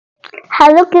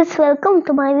Hello kids, welcome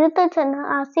to my YouTube channel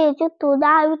AashiEdu. Today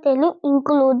I will tell you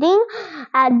including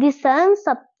addition,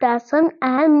 subtraction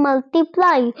and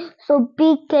multiply. So be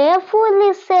careful,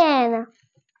 listen.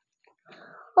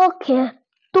 Okay,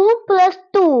 2 plus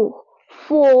 2,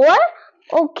 4.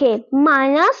 Okay,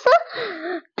 minus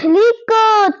 3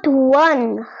 cut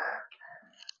 1.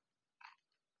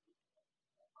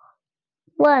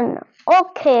 1.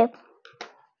 Okay.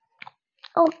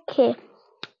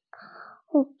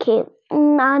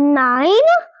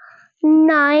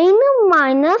 Nine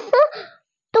minus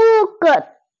 2 cut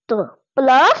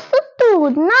plus 2,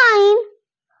 9.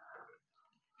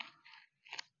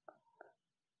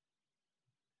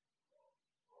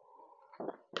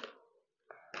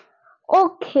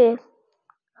 Okay.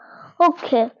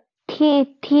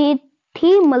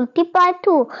 3 multiply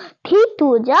 2. 3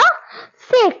 2 ja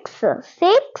 6.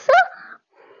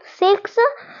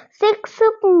 6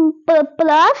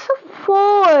 plus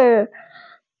 4,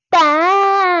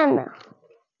 10.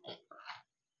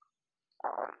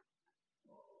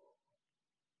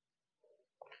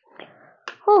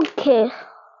 Okay.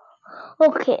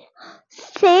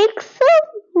 6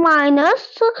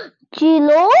 minus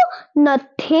 0,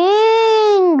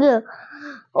 nothing.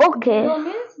 Okay. Zero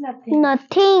means nothing.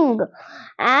 Nothing.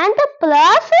 And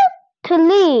plus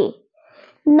 3,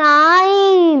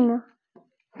 9.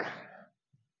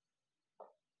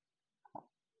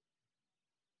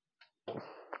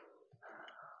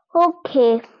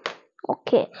 Okay.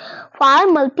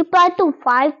 5 multiply to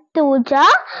 5 2 ja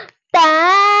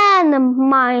 10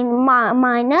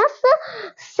 minus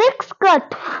 6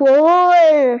 cut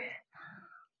 4.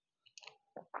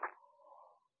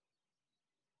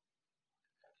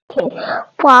 Okay.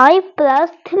 5 plus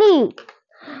 3,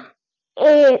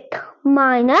 8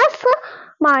 minus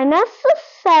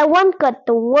 7 cut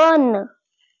 1.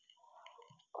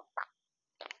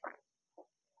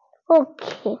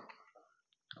 Okay.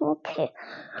 8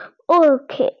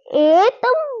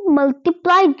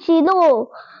 multiply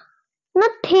 0,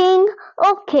 nothing.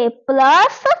 Okay,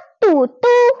 plus 2.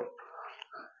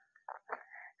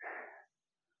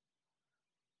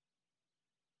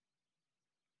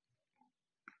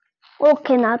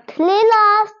 Okay, now 3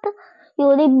 last. You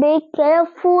will be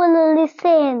careful,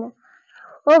 listen.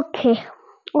 Okay.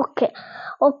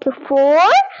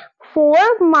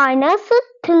 4 minus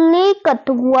 3 cut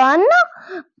 1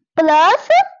 plus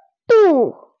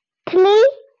 2, 3.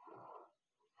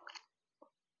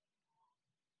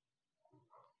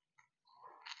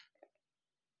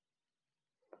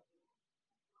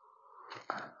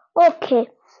 Okay.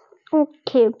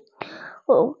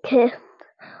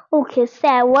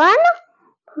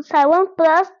 7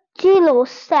 plus 0,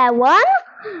 7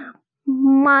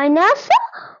 minus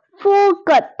 4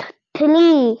 cut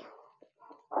 3.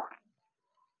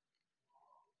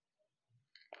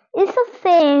 It's the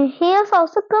same. Here's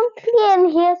also come 3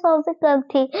 and here's also come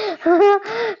 3. 3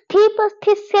 plus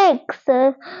 3, 6.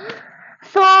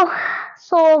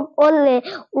 So only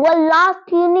one last.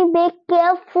 You need be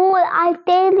careful. I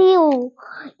tell you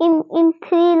in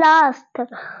 3 last.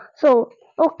 So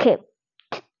okay,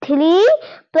 3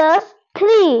 plus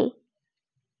 3.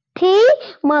 3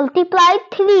 multiply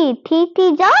 3.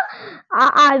 3 ja.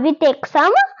 I will take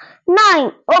some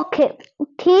 9. Okay,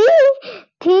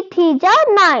 3 ja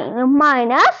 9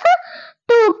 minus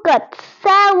 2 cut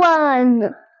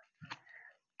 7.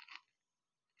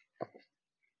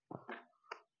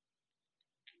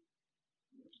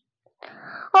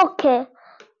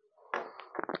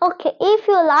 Okay, if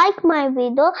you like my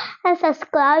video and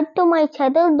subscribe to my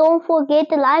channel, don't forget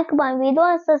to like my video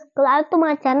and subscribe to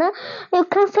my channel. You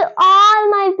can see all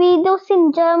my videos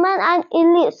in German and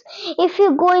English. If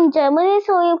you go in Germany,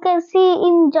 so you can see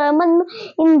in German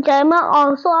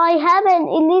also I have, and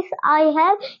English I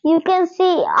have. You can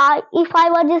see if I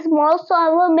was small, so I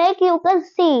will make you can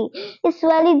see. It's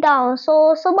very down.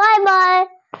 So bye bye.